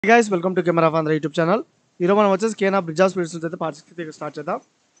Hey guys, welcome to Camera of Andhra YouTube channel. ఈరోజు మనం వచ్చేసి కేనా బ్రిడ్జ్ ఆఫ్ స్పీడ్స్ అయితే పార్ట్ 6 స్టార్ట్ చేద్దాం.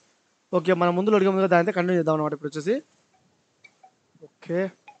 ఓకే, మనం ముందు అడిగే ముందుగా దాని అయితే కంటిన్యూ చేద్దాం అన్నమాట. ఇప్పుడు వచ్చేసి ఓకే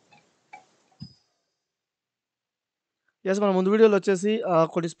మనం ముందు వీడియోలో వచ్చేసి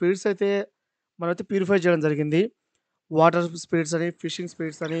కొన్ని స్పీడ్స్ అయితే మనమైతే ప్యూరిఫై చేయడం జరిగింది. వాటర్ స్పీడ్స్ అని, ఫిషింగ్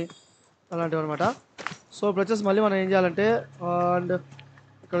స్పీడ్స్ అని అలాంటివి అనమాట. సో ఇప్పుడు వచ్చేసి మళ్ళీ మనం ఏం చేయాలంటే అండ్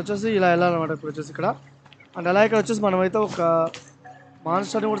ఇక్కడ వచ్చేసి ఇలా వెళ్ళాలన్నమాట. ఇప్పుడు వచ్చేసి ఇక్కడ అండ్ అలా ఇక్కడ వచ్చేసి మనమైతే ఒక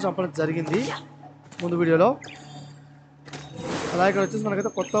మాన్స్టర్ని కూడా చంపడం జరిగింది ముందు వీడియోలో. అలా ఇక్కడ వచ్చేసి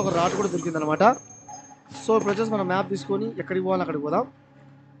మనకైతే కొత్త ఒక రాడ్ కూడా దొరికింది అనమాట. సో ఇప్పుడు వచ్చేసి మనం మ్యాప్ తీసుకొని ఎక్కడికి పోవాలి అక్కడికి పోదాం.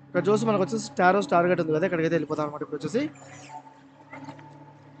 ఇక్కడ చూసి మనకు వచ్చేసి టార్గెట్ ఉంది కదా, ఇక్కడికైతే వెళ్ళిపోతాం అనమాట. ఇప్పుడు వచ్చేసి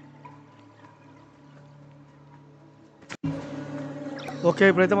ఓకే,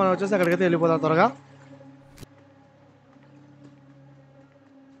 ఇప్పుడైతే మనం వచ్చేసి అక్కడికైతే వెళ్ళిపోతాం త్వరగా.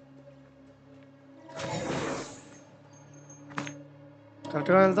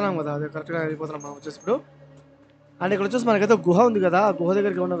 కరెక్ట్గా వెళ్తున్నాం కదా, అదే కరెక్ట్గా వెళ్ళిపోతున్నాం మనం వచ్చేసి ఇప్పుడు. అండ్ ఇక్కడ వచ్చేసి మనకైతే గుహ ఉంది కదా, ఆ గుహ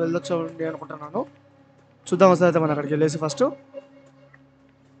దగ్గరికి ఏమన్నా వెళ్ళొచ్చు అనుకుంటున్నాను. చూద్దాం వస్తుంది అయితే మనం అక్కడికి వెళ్ళేసి ఫస్ట్.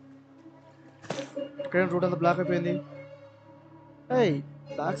 ఇక్కడ రూట్ అంతా బ్లాక్ అయిపోయింది. ఏయ్,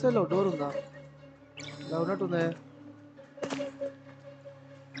 బ్యాక్ సైడ్లో డోర్ ఉందా? ఇలా ఉన్నట్టుంది.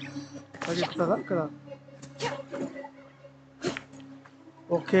 అది ఎక్కుతుందా ఇక్కడ?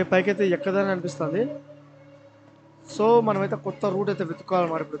 ఓకే, పైకైతే ఎక్కదని అనిపిస్తుంది. సో మనమైతే కొత్త రూట్ అయితే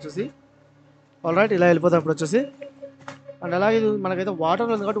వెతుక్కోవాలన్నమాట. ఇప్పుడు వచ్చేసి ఆల్రైట్ ఇలా వెళ్ళిపోతాం ఇప్పుడు వచ్చేసి. అండ్ అలాగే మనకైతే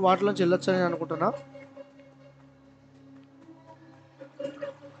వాటర్ ఉంది కాబట్టి వాటర్ నుంచి వెళ్ళొచ్చు అని అనుకుంటున్నా.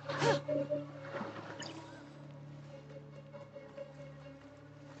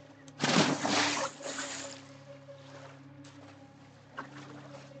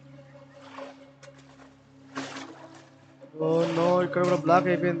 ఓ నో, ఇక్కడ కూడా బ్లాక్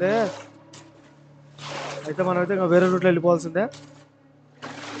అయిపోయింది. అయితే మనమైతే ఇంకా వేరే రూట్లో వెళ్ళిపోవాల్సిందే.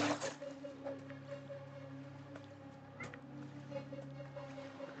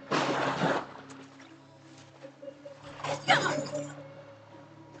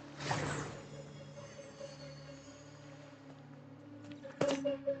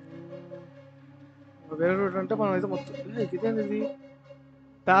 వేరే రూట్ అంటే మనం అయితే మొత్తం ఇదేంది, ఇది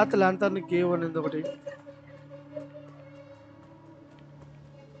ప్యాత్ ల్యాంతర్న్ కేవ్ అనేది ఒకటి.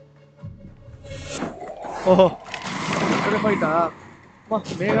 ఓహో, ఇక్కడే ఫైటా?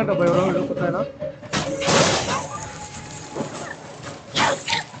 మేఘంట ఎవరో కొత్త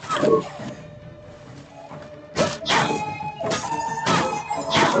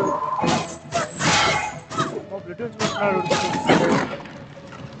బ్లడ్ ఉంచుకుంటున్నాడు.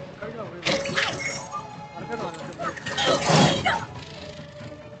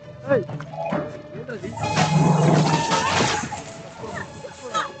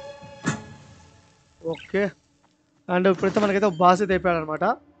 ఓకే, అండ్ ఇప్పుడైతే మనకైతే బాస్ అయితే అయిపోయాడు అనమాట.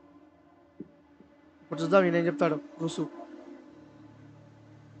 ఇప్పుడు చూద్దాం ఈయన ఏం చెప్తాడు. రూసు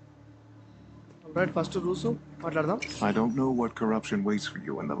రైట్, ఫస్ట్ రూసు మాట్లాడదాం.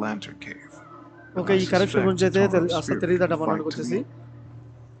 ఓకే, ఈ కరప్షన్ గురించి అయితే అసలు తెలియదట మనకు వచ్చేసి.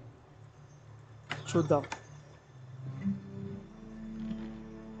 చూద్దాం.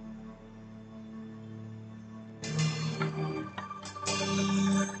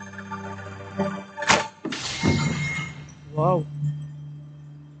 వావ్,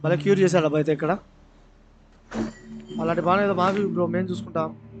 మళ్ళీ క్యూర్ చేశాడు అబ్బాయి అయితే ఇక్కడ. అలాంటి బాగా ఏదో మాకు బ్రో మేము చూసుకుంటాం,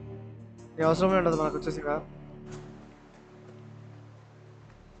 నీ అవసరమే ఉండదు మనకు వచ్చేసి ఇక.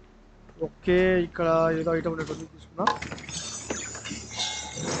 ఓకే, ఇక్కడ ఏదో ఐటమ్ ఉంటుంది తీసుకున్నా.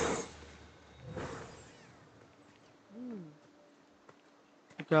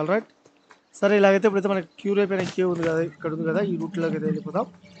 ఓకే ఆల్రైట్, సరే ఇలాగైతే ఇప్పుడైతే మనకి క్యూర్ అయిపోయిన కేవ్ ఉంది కదా, ఇక్కడ ఉంది కదా, ఈ రూట్లోకి అయితే వెళ్ళిపోతాం.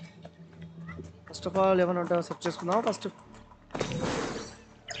 ఫస్ట్ ఆఫ్ ఆల్ ఏమైనా ఉంటాయో సెర్చ్ చేసుకుందాం ఫస్ట్.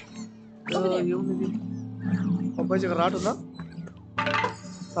 ఏముంది అబ్బాయి, ఇక్కడ రాట్ ఉందా?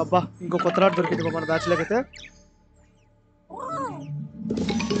 అబ్బా, ఇంకో కొత్త రాట్ దొరికింది మన బ్యాచ్లోకి అయితే.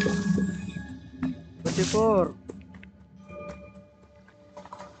 24.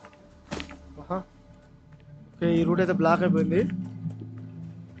 ఓకే, ఈ రూట్ అయితే బ్లాక్ అయిపోయింది.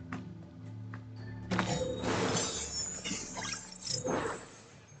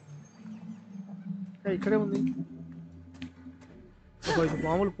 ఇక్కడే ఉంది. ఇది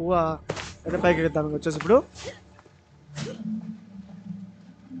మామూలు పువ్వా? అయితే పైకి ఎగుద్దాం వచ్చేసి ఇప్పుడు.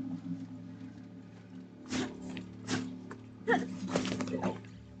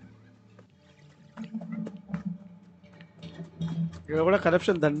 ఇక్కడ కూడా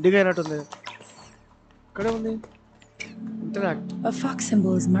కరప్షన్ దండిగా అయినట్టుంది. ఇక్కడే ఉంది interact. A fox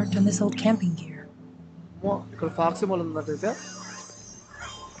symbol is marked on this old camping gear. ఇక్కడ ఫాక్స్ సింబల్ ఉందన్నట్టయితే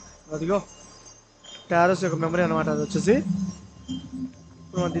అదిగో టారస్ యొక్క మెమరీ అనమాట. అది వచ్చేసి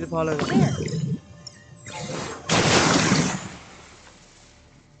దీన్ని ఫాలో అవుదాం.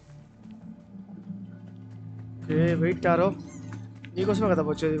 There. ఓకే వెయిట్ టారో, నీకోసమే కదా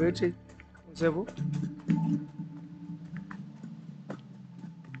వచ్చేది, వెయిట్ చేయి కొంచెంసేపు.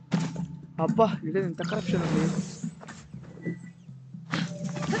 అబ్బా ఇదే ఇంత కరప్షన్ ఉంది.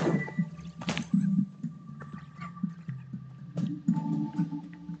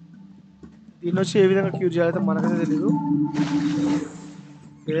 దీన్ని వచ్చి ఏ విధంగా క్యూర్ చేయాలైతే మనకైతే తెలీదు.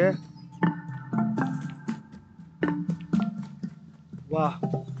 ఓకే వా,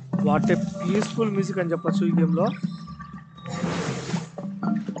 వాట్ ఏ పీస్ఫుల్ మ్యూజిక్ అని చెప్పొచ్చు ఈ గేమ్లో.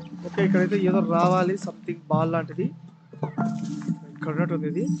 ఓకే ఇక్కడైతే ఏదో రావాలి, సంథింగ్ బాల్ లాంటిది ఇక్కడ ఉన్నట్టుంది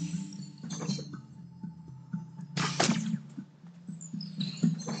ఇది.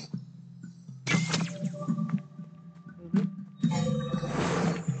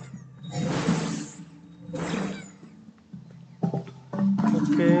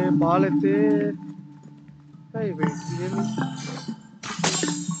 ఓకే బాల్ అయితే ఇదేమి,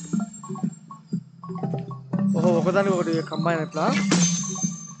 ఓహో ఒకదానికి ఒకటి కంబైన్ ఎట్లా,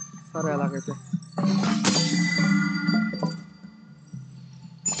 సరే అలాగైతే.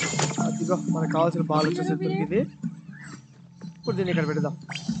 అదిగో మనకు కావాల్సిన బాల్ See that వచ్చేసి over there? దొరికింది. ఇప్పుడు దీన్ని ఇక్కడ పెడదాం.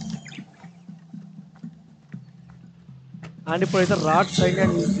 అండ్ ఇప్పుడైతే రాడ్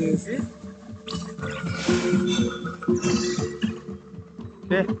సైన్యాన్ని యూజ్ చేసి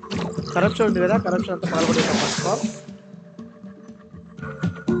కరప్షన్ ఉంది కదా, కరప్షన్ అంతా పాల్గొనేసాం ఫస్ట్ ఆఫ్ ఆల్.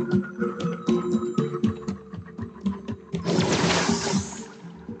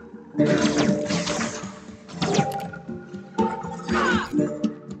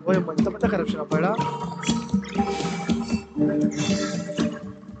 ఓ ఎంత పెద్ద కరప్షన్ అబ్బాయిడా.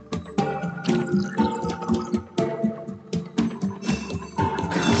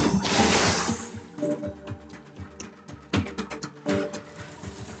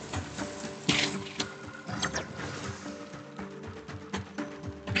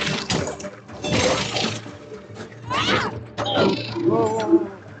 ఓ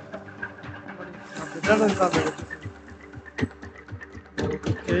బిడ్డలు కాదు.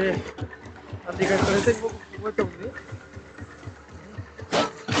 ఓకే అది ఇక్కడైతే ఇంకొక ఉంది.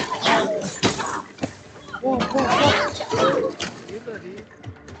 ఏంటది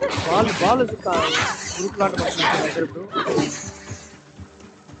బాల్, బాల్ గ్రూప్ లాంటి మనుషులు ఇప్పుడు.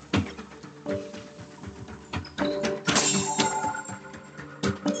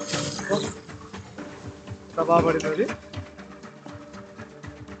 బాగా పడింది అది.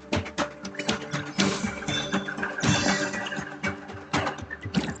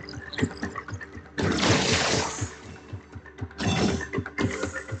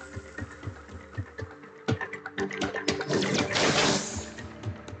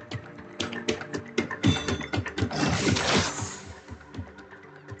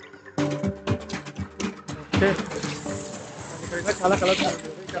 ఓకే ఇక్కడ ఇంకా చాలా కలర్స్ ఉంది.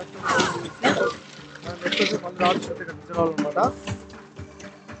 మనం నెక్స్ట్ వచ్చి మళ్ళీ రావచ్చు ఇక్కడ నిజం అనమాట.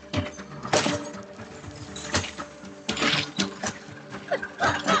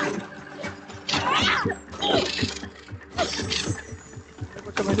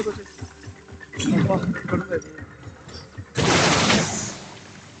 కొంచెం మందికి వచ్చేసి అబ్బా ఇక్కడ ఉంది అది.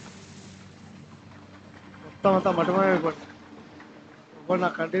 మొత్తం అంతా మటమే అయిపోయింది,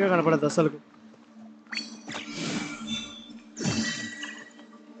 నాకు కంటిగా కనపడదు అసలు.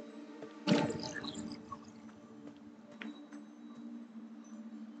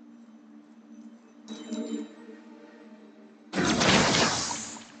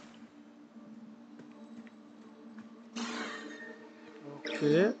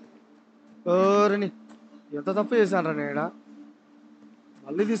 ఓకే ఓరని ఎంత తప్పు చేశాను నేను ఈడ,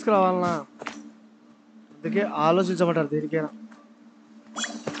 మళ్ళీ తీసుకురావాలనా? అందుకే ఆలోచించమంటారు దేనికైనా.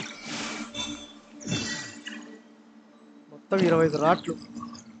 మొత్తం 25 రాట్లు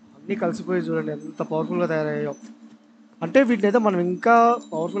అన్నీ కలిసిపోయి చూడండి ఎంత పవర్ఫుల్గా తయారయ్యాయో. అంటే వీటిని అయితే మనం ఇంకా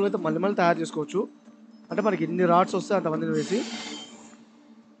పవర్ఫుల్గా అయితే మళ్ళీ మళ్ళీ తయారు చేసుకోవచ్చు. అంటే మనకి ఎన్ని రాట్స్ వస్తే అంతమందిని వేసి.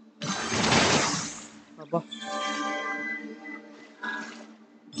 అబ్బా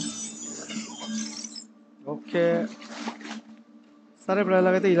ఓకే సరే ఇప్పుడు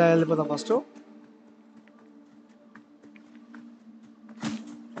ఎలాగైతే ఇలా వెళ్ళిపోతాం ఫస్ట్.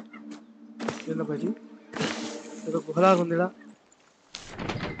 ఏందో పైకి ఏదో గుహలాగా ఉందిడా.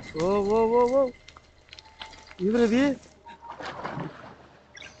 ఓ ఓ ఓ ఓ ఇది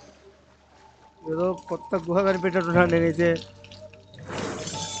ఏదో కొత్త గుహ కనిపెట్టేట్టున్నాను నేనైతే.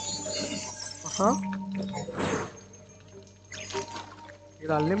 ఆహా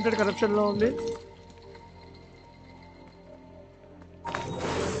ఇది అన్లిమిటెడ్ కరప్షన్లో ఉంది.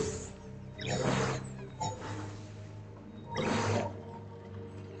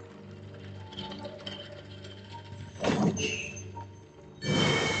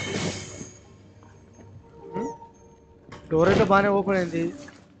 డోర్ అయితే బాగానే ఓపెన్ అయింది.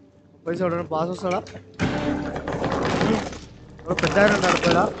 పైసా ఎవడన్నా బాస్ వస్తాడా? పెద్ద ఆయన ఉన్నాడు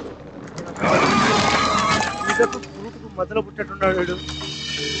ఇక్కడ. గ్రూప్ మధ్యలో పుట్టేట్టున్నాడు వీడు.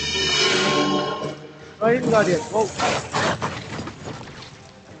 Rain Guardian. ఓ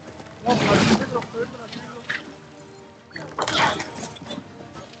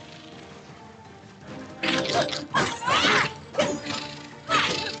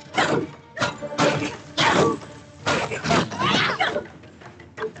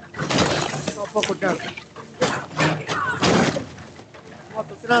కొట్టాడు.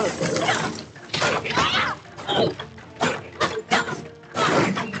 తొక్కినాడు.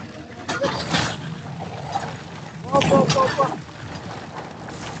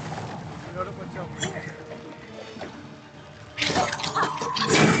 కొంచెం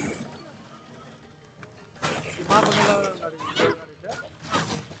దిమాగంగా ఉన్నాడు.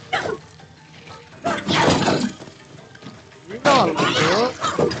 ఏం కావాలి మీకు?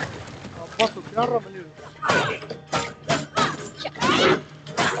 అబ్బా తొక్కినాడు రా మళ్ళీ.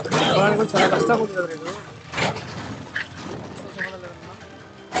 చాలా కష్టంగా ఉంది కదా నేను.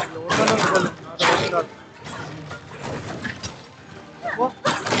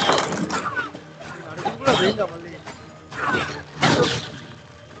 అడుగు కూడా వేయంగా మళ్ళీ.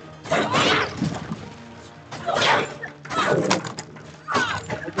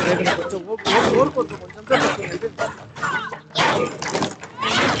 కొంచెం ఓడుకోవచ్చు. కొంచెం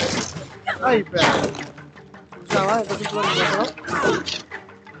అయిపోయాడు. చూసావా ఎంత సింపుల్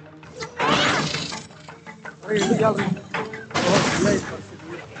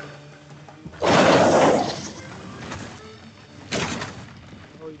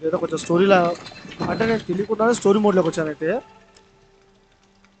ఇదేదో కొంచెం స్టోరీలా అంటే నేను తెలియకుండానే స్టోరీ మోడ్లోకి వచ్చానైతే.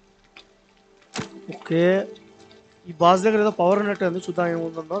 ఓకే, ఈ బాస్ దగ్గర ఏదో పవర్ ఉన్నట్టు ఉంది. చూద్దాం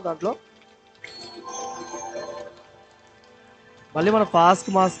ఏముందో దాంట్లో. మళ్ళీ మన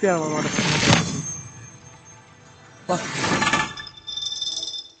మాస్క్ అనమాట.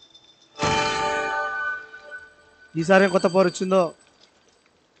 ఈసారి కొత్త పవర్ వచ్చిందో.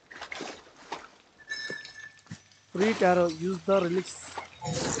 Free tarot use the relics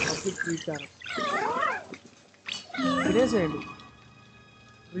free tarot. తినేసేయండి.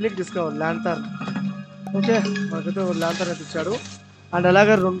 Relic discover ల్యాంతర్న్. Okay, మనకైతే ల్యాంతర్న్ అయితే ఇచ్చాడు. అండ్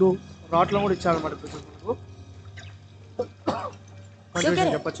అలాగే 2 రాట్లను కూడా ఇచ్చాడు అనమాట.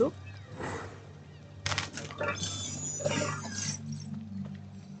 మనకు చెప్పచ్చు.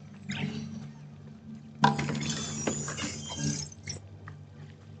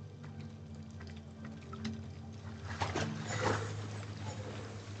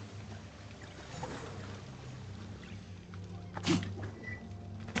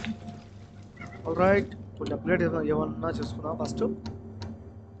 రైట్, కొన్ని అప్గ్రేడ్ ఏమన్నా చేసుకున్నాం ఫస్ట్.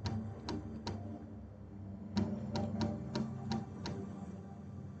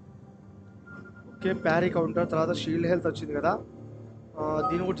 ఓకే, ప్యారీ కౌంటర్, తర్వాత షీల్డ్ హెల్త్ వచ్చింది కదా,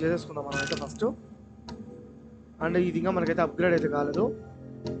 దీన్ని కూడా చేసేసుకుందాం మనం అయితే ఫస్ట్. అండ్ ఇది ఇంకా మనకైతే అప్గ్రేడ్ అయితే కాలేదు.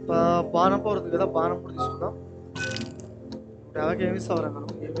 బాణం పవర్ ఉంది కదా, బాణం కూడా తీసుకుందాం. అలాగే ఏమి ఇస్తావరా మనం?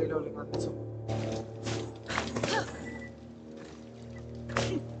 ఏమి వేయలేదు నాకు తెలుసు.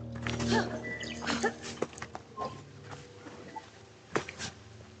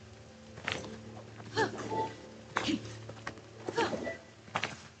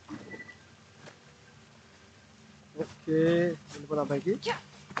 ఓకే, వెళ్ళిపోదాం పైకి.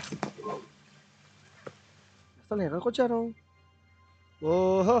 అసలు ఎక్కడికి వచ్చాను?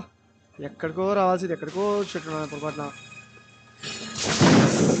 ఓహో, ఎక్కడికో రావాల్సింది ఎక్కడికో చెట్టున్నాను పొరపాటున.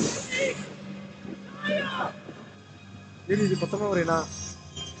 ఇది కొత్త మెమరీనా?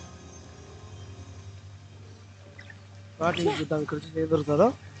 వాటి చూద్దాం ఇక్కడ నుంచి ఏం దొరుకుతుందో.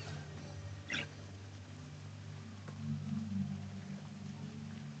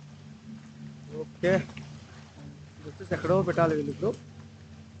 ఓకే, ఇది వచ్చేసి ఎక్కడో పెట్టాలి వీళ్ళు ఇప్పుడు.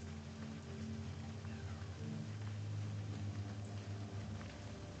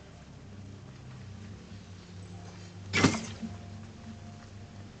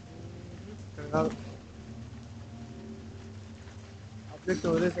 ఇక్కడ కాదు, అప్డేట్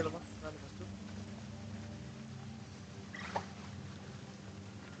వదిలేసాడమ్మా ఫస్ట్.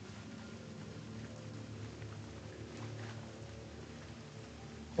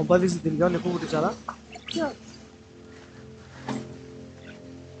 మొబైల్ తీసి దీనికి ఏమన్నా ఎక్కువ కుట్టించాలా?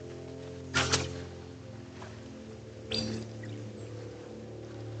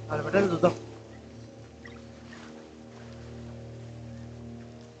 అది పెట్టాలి, చూద్దాం.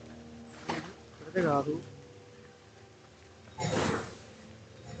 పెడితే కాదు.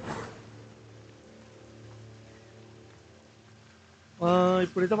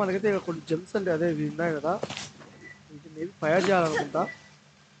 ఇప్పుడైతే మనకైతే కొన్ని జెమ్స్ అంటే అదే ఇవి ఉన్నాయి కదా, వీటిని మేబీ ఫైర్ చేయాలనుకుంటా.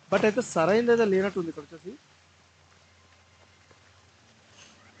 బట్ అయితే సరైనది అయితే లేనట్టుంది ఇక్కడ వచ్చేసి.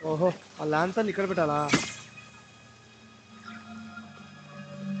 ఓహో, ఆ ల్యాంతర్ని ఇక్కడ పెట్టాలా?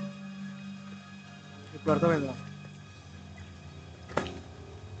 ఇప్పుడు అర్థమైందా?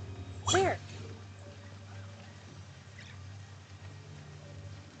 There.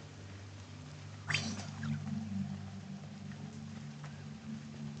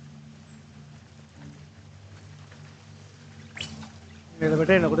 నేను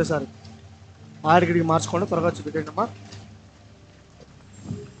పెట్టేయండి ఒకటేసారి. ఆడికిడికి మార్చుకోండి, త్వరగా వచ్చి పెట్టేయండి అమ్మా.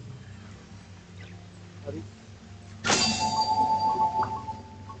 అది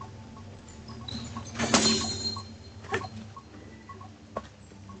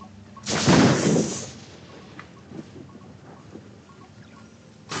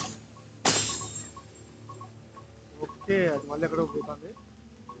ఓకే. అది మళ్ళీ ఎక్కడో పోతుంది.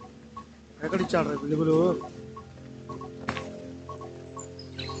 ఎక్కడ ఇచ్చాడు రా విలువలు?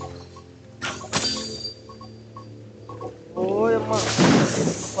 ఓయమ్మా,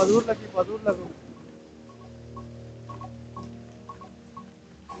 10 ఊర్లకి 10 ఊర్లకు.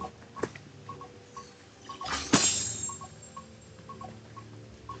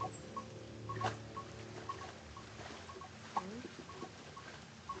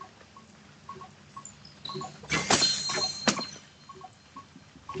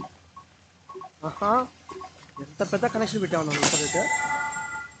 ఆహా, ఎంత పెద్ద కనెక్షన్ పెట్టావు నువ్వు ఇక్కడైతే.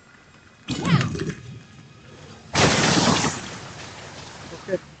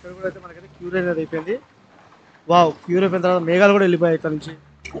 ఓకే, ఇక్కడ కూడా అయితే మనకైతే క్యూర్ అనేది అయిపోయింది. వావ్, క్యూర్ అయిపోయిన తర్వాత మేఘాలు కూడా వెళ్ళిపోయాయి ఇక్కడ నుంచి.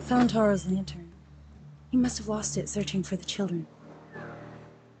 I found Taro's lantern. He must have lost it searching for the children.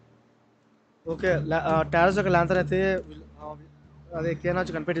 Okay, taurus యొక్క ల్యాంతర్ అయితే అదే కేనా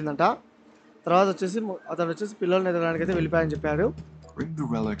వచ్చి కనిపెట్టిందంట. తర్వాత వచ్చేసి అతను వచ్చేసి పిల్లల్ని ఎదగడానికి అయితే వెళ్ళిపోయాయని చెప్పాడు. Bring the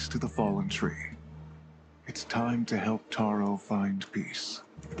relics to the fallen tree. It's time to help Taro find peace.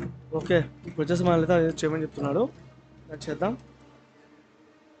 Okay, ఇప్పుడు వచ్చేసి మనల్ని అయితే చేయమని చెప్తున్నాడు. అది చేద్దాం.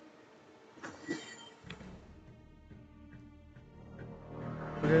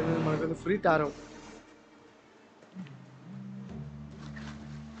 మనకి ఫ్రీ టారో.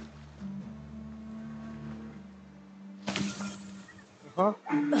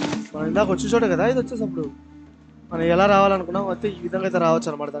 మనం ఇందాక వచ్చి చోట కదా ఇది వచ్చేసి. అప్పుడు మనం ఎలా రావాలనుకున్నాం అయితే ఈ విధంగా అయితే రావచ్చు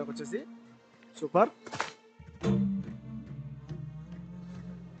అనమాట దానికి వచ్చేసి. సూపర్.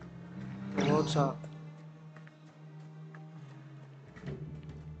 ఓచా,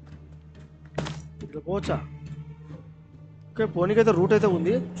 ఇట్లా పోవచ్చా? ఓకే, పోనీకైతే రూట్ అయితే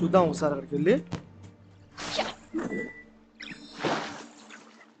ఉంది, చూద్దాం ఒకసారి అక్కడికి వెళ్ళి.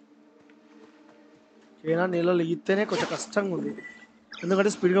 ఏనా నీళ్ళలో ఈతేనే కొంచెం కష్టంగా ఉంది,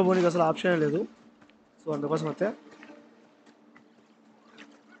 ఎందుకంటే స్పీడ్గా పోనీకి అసలు ఆప్షన్ లేదు. సో అందుకోసం అయితే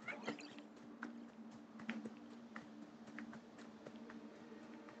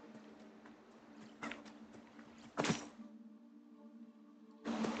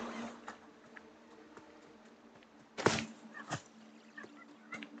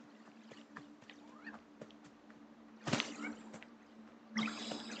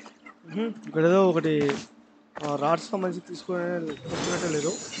ఇక్కడ ఏదో ఒకటి రాడ్స్ సంబంధించి తీసుకున్నట్టే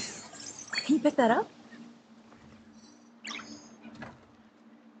లేదు. Can you pick that up?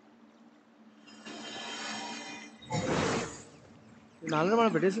 Already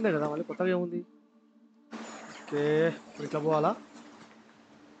మనం పెట్టేసిందే కదా, మళ్ళీ కొత్తగా ఏముంది? ఓకే, ఇట్లా పోవాలా?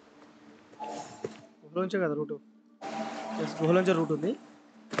 గుహలోంచే కదా రూటు. ఎస్, గుహలోంచే రూట్ ఉంది.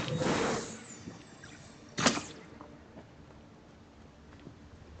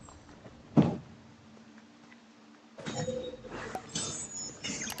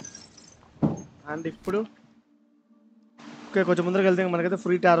 అండ్ ఇప్పుడు ఓకే, కొంచెం ముందరికి వెళ్తే మనకైతే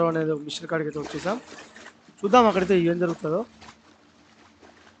ఫ్రీ టారో అనేది మిషన్ కాడికి అయితే వచ్చేసాం. చూద్దాం అక్కడైతే ఏం జరుగుతుందో.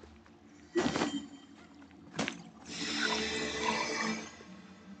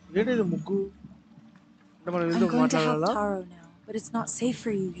 ఏంటి ఇది ముగ్గు అంటే మనం I'm ఎందుకు going to help మాట్లాడాలా? Taro now, but it's not safe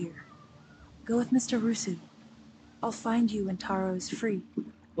for you here. Go with Mr. Rusu. I'll find you when Taro is free.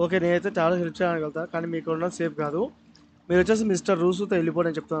 Okay, నేనైతే చాలా హెల్ప్ చేయడానికి వెళ్తా, కానీ మీకు ఉన్నది సేఫ్ కాదు. మీరు వచ్చేసి మిస్టర్ రూసుతో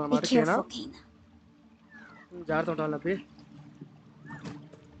వెళ్ళిపోవడం చెప్తాను Be అనమాట. కేనా careful, Kane. జాగ్రత్త ఉంటాను నప్పి.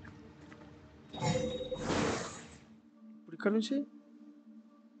 ఇప్పుడు ఇక్కడ నుంచి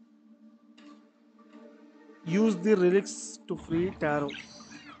use the relics to free tarot.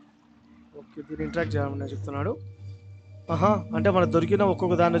 Okay, దీన్ని ఇంట్రాక్ట్ చేయాలని చెప్తున్నాడు. ఆహా, అంటే మనకు దొరికిన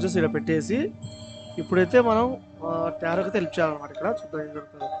ఒక్కొక్క దాన్ని వచ్చేసి ఇలా పెట్టేసి ఇప్పుడైతే మనం టారోకి అయితే హెల్ప్ చేయాలన్నమాట. ఇక్కడ చూద్దాం ఏం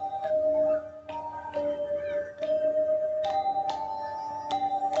జరుగుతుందో.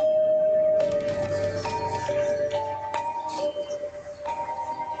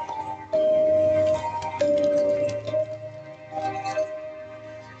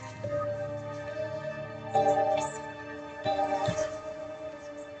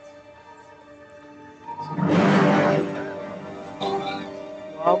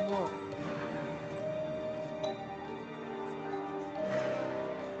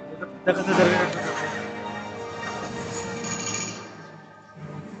 కథ జరిగినట్టు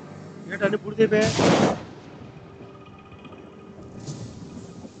ఏంటన్నీ పూర్తయిపోయా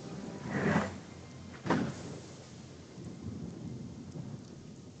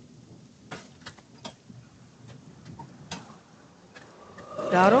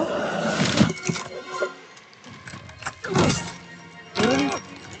యారో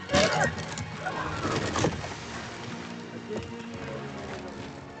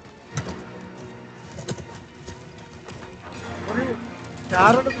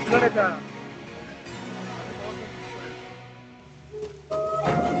యారో పిల్లడైతే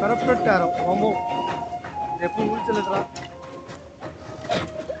కరెక్ట్ యారో అమ్మో ఎప్పుడు ఊహించలేదురా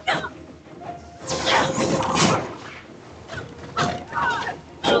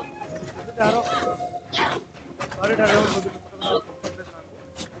యారో సారీ యారో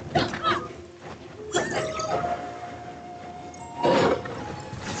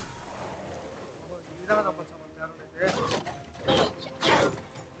ఈ విధంగా నమ్మచ్చు మన యారో అయితే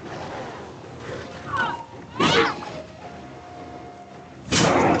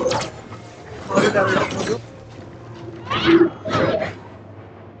సారీ యారో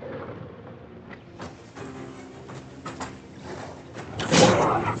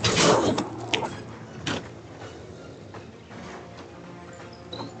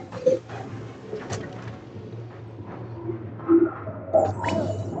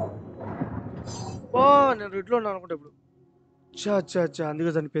నేను రెడ్లో ఉన్నాను అనుకుంటా ఇప్పుడు అచ్చా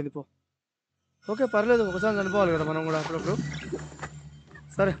అందుకే చనిపోయింది పో ఓకే పర్లేదు ఒకసారి చనిపోవాలి కదా మనం కూడా అప్పుడప్పుడు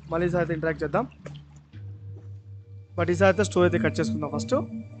సరే మళ్ళీ ఈసారి అయితే ఇంటరాక్ట్ చేద్దాం బట్ ఈసారి అయితే స్టోర్ అయితే కట్ చేసుకుందాం ఫస్ట్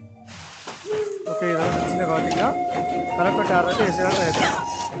ఓకే ఇదంతా తెలిసిందే కాబట్టి ఇంకా కరెక్ట్ యారో అయితే వేసేయాలి అయితే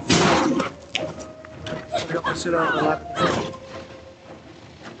ఫస్ట్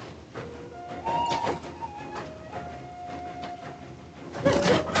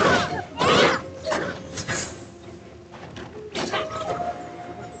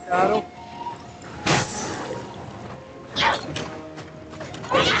యారో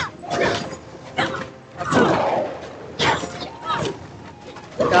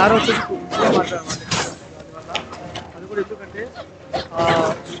యారో వచ్చేసి మాట్లాడమాట దానివల్ల అది కూడా ఎందుకంటే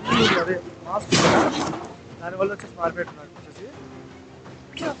అదే మాస్క్ దానివల్ల వచ్చేసి మారిపెట్టున్నాడు వచ్చేసి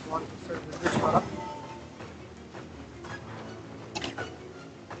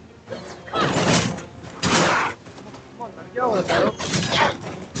తరిగా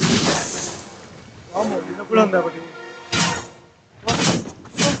వాము నిన్న కూడా ఉంది ఒకటి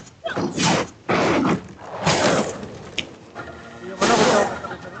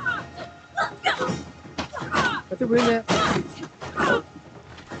కత్తి పోయిందే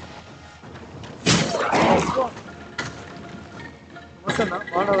నమస్తే అన్న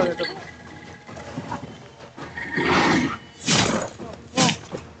బాగున్నావా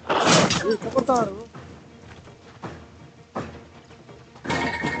ఇష్టపడతాడు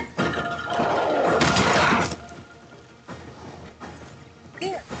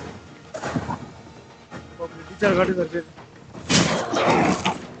టీచర్ కాబట్టి సరిపోయింది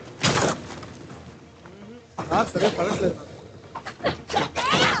సరే పడట్లేదు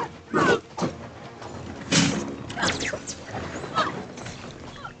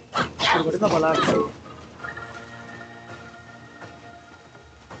ఇప్పుడు పడిందా బలా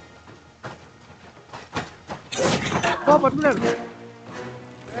పట్టుకున్నాడు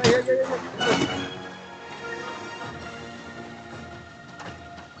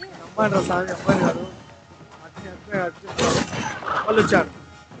అమ్మాయి రా స్వామి అమ్మాయి కాదు వాళ్ళు వచ్చాడు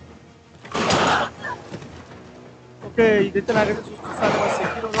ఓకే ఇదైతే నాకైతే చూస్తాను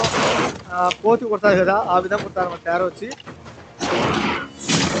సెక్యూర్లో కోతి కొడతారు కదా ఆ విధంగా కొడతారు మన ట్యారో వచ్చి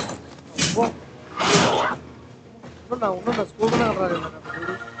ఉన్నా స్కూల్ కూడా రాలేదు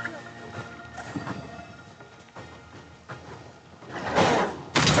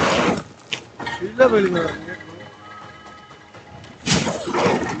ఫీల్డ్లో వెళ్ళింది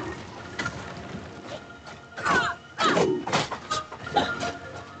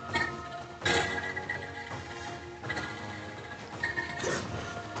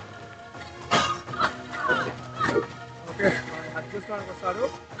ఓకే అడ్జస్ట్మెంట్కి వస్తాడు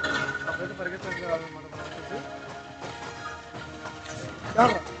అప్పుడైతే పరిగెత్తాను మనం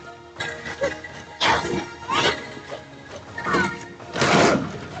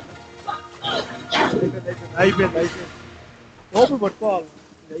అయిపోయింది ఓపు పట్టుకోవాలి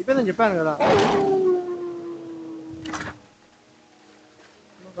అయిపోయిందని చెప్పాను కదా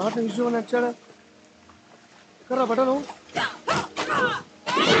నాటి విషయం నచ్చాడా ఎక్కడ్రా బట్టలు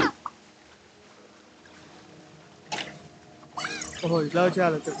ఓహో ఇట్లా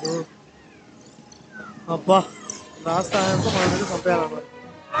చేయాలి చెప్పు అబ్బా రాస్తానంటే మన మీద పంపేయాలన్నమాట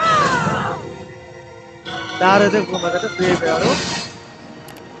టారో అయితే మనకైతే ఫ్రీ అయిపోయాడు.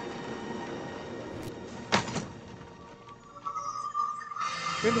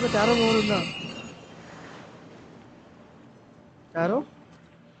 ఏంటి టారో మోర్ ఉందా?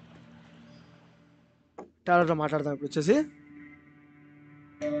 టారోతో మాట్లాడదాం ఇప్పుడు వచ్చేసి.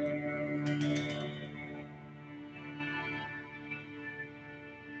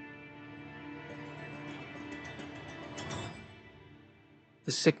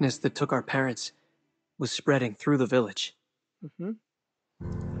 The sickness that took our parents was spreading through the village.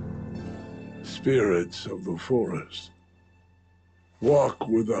 Spirits of the forest, walk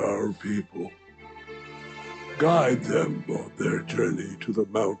with our people. Guide them on their journey to the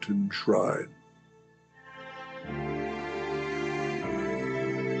mountain shrine.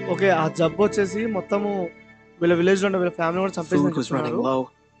 Okay, ఆ జబ్బు వచ్చేసి మొత్తము వీళ్ళ village లో ఉన్న వీళ్ళ ఫ్యామిలీ కూడా చంపేసి Food was running low.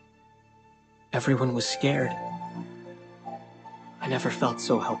 Everyone was scared. I never felt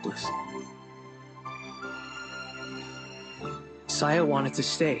so helpless. Saya wanted to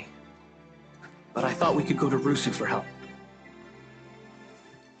stay, but I thought we could go to Rusu for help.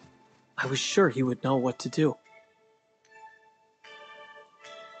 I was sure he would know what to do.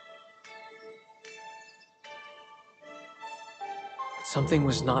 But something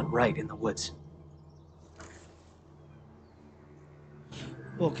was not right in the woods.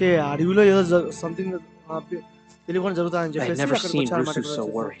 Okay, అడవిలో ఏదో something తెలియకుండా జరుగుతుందని I had చెప్పేసి never అక్కడికి seen వచ్చారన్నమాట. Rusu so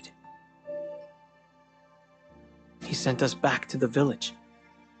worried. He sent us back to the village,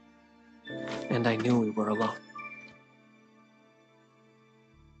 and I knew we were alone.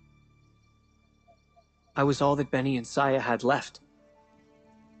 I was all that Benny and Saya had left.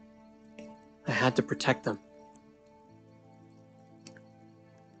 I had to protect them.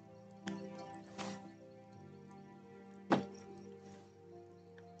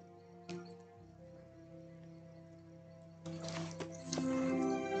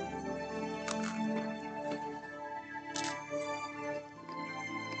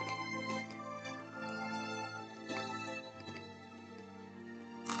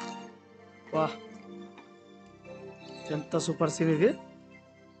 వా, ఎంత super scene ఇది.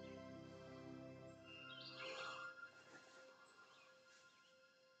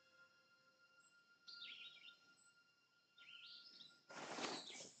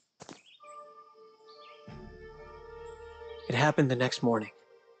 It happened the next morning.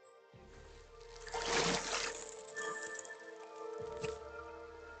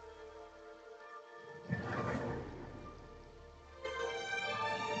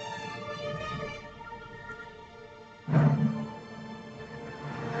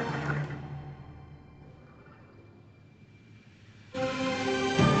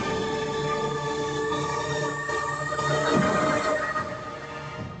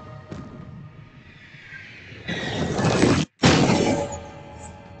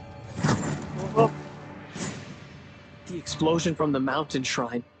 The explosion from the mountain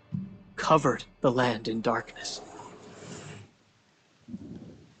shrine covered the land in darkness.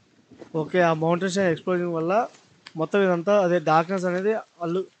 Okay, ఆ mountain shine explosion వల్ల మొత్తం ఇదంతా అదే darkness అనేది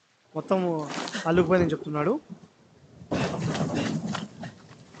మొత్తం అల్లుకుపోయిందని చెప్తున్నాడు.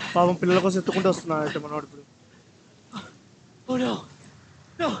 పాపం పిల్లల కోసం ఎత్తుకుంటూ వస్తున్నాడు అంటే మనవాడు ఇప్పుడు. Oh no!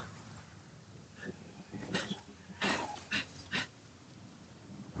 No!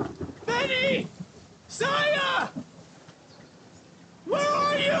 Benny! Saya! Where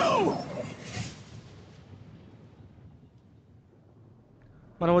are you?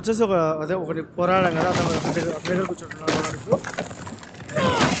 మనం వచ్చేసి ఒకటి పోరాడాం కదా, అతను దగ్గర కూర్చుంటున్నాడు మనవాడు ఇప్పుడు.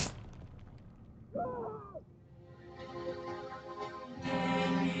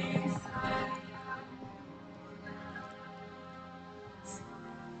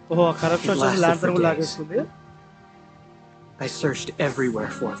 ఓహో, కరప్షన్ వచ్చేసి ల్యాంతర్ కూడా లాగేస్తుంది. I searched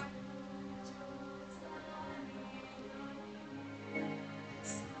everywhere for them.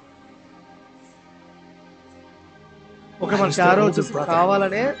 Okay, మన టారో వచ్చేసి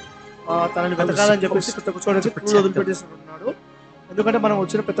కావాలనే తనని వెతకాలని చెప్పేసి పెద్ద చోటు అయితే క్రూలు వదిలిపెట్టేస్తున్నాడు. ఎందుకంటే మనం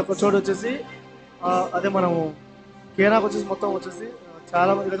వచ్చిన పెద్ద చోటు వచ్చేసి అదే మనము కేనాకు వచ్చేసి మొత్తం వచ్చేసి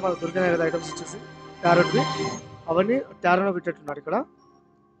చాలా మంది అయితే మనకు దొరికినాయి కదా ఐటమ్స్ వచ్చేసి టారోట్వి, అవన్నీ టారోలో పెట్టేట్టున్నాడు ఇక్కడ.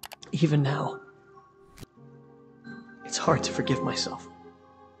 Even now, it's hard to forgive myself.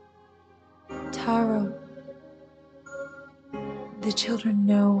 Taro, the children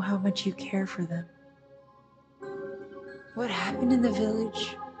know how much you care for them. What happened in the village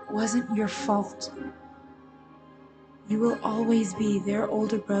wasn't your fault. You will always be their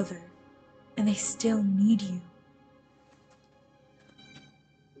older brother, and they still need you.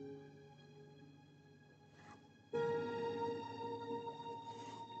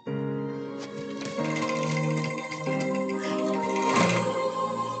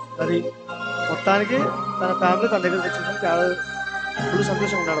 అది మొత్తానికి తన family తన దగ్గరికి వచ్చిందని చాలా full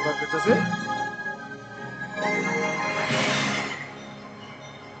సంతోషంగా ఉన్నాడు మనకి వచ్చేసి.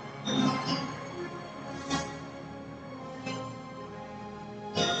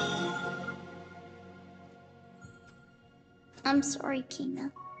 I'm sorry, Kina.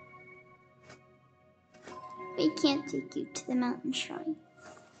 We can't take you to the mountain shrine.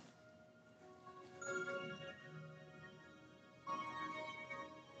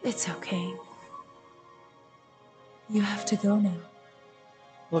 It's okay. You have to go now.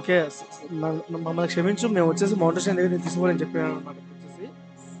 Okay, మమ్మల్ని క్షమించు, మేము వచ్చేసి మౌంటైన్ స్టేషన్ దగ్గర తీసుకోవాలని చెప్పాను అనమాట వచ్చేసి.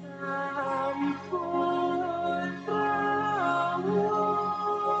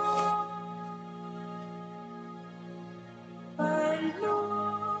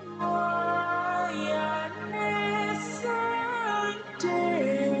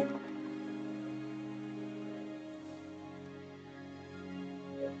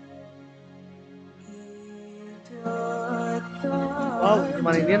 వావ్, ఇది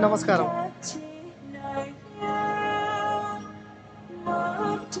మన ఇండియన్ నమస్కారం.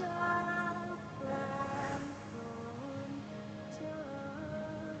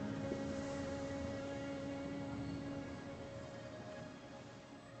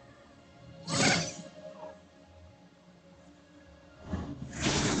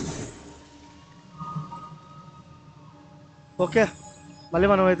 ఓకే, మళ్ళీ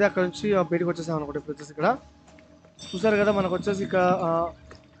మనం అయితే అక్కడ నుంచి బయటకు వచ్చేసాం అనుకోండి. ఇప్పుడు వచ్చేసి ఇక్కడ చూసారు కదా, మనకు వచ్చేసి ఇక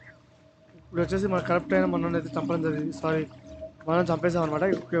ఇప్పుడు వచ్చేసి మన కరెక్ట్ అయిన మనం అయితే చంపడం జరిగింది. సారీ, మనం చంపేసాం అనమాట.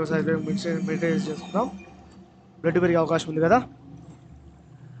 ఒకసారి అయితే మెయింటైన్ చేసుకుందాం, బ్లడ్ పెరిగే అవకాశం ఉంది కదా.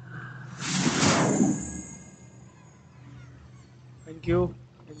 Thank you.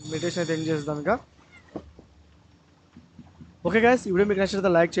 మెడిటేషన్ అయితే ఎండ్ చేద్దాం ఇంకా. ఓకే గైస్, ఈ వీడియో మీకు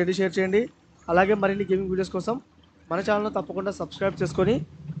నచ్చితే లైక్ చేయండి, షేర్ చేయండి. అలాగే మరిన్ని గేమింగ్ వీడియోస్ కోసం మన ఛానల్ను తప్పకుండా సబ్స్క్రైబ్ చేసుకొని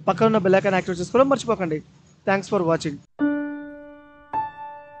పక్కన ఉన్న బెల్ ఐకాన్ యాక్టివేట్ చేసుకోవడం మర్చిపోకండి. Thanks for watching.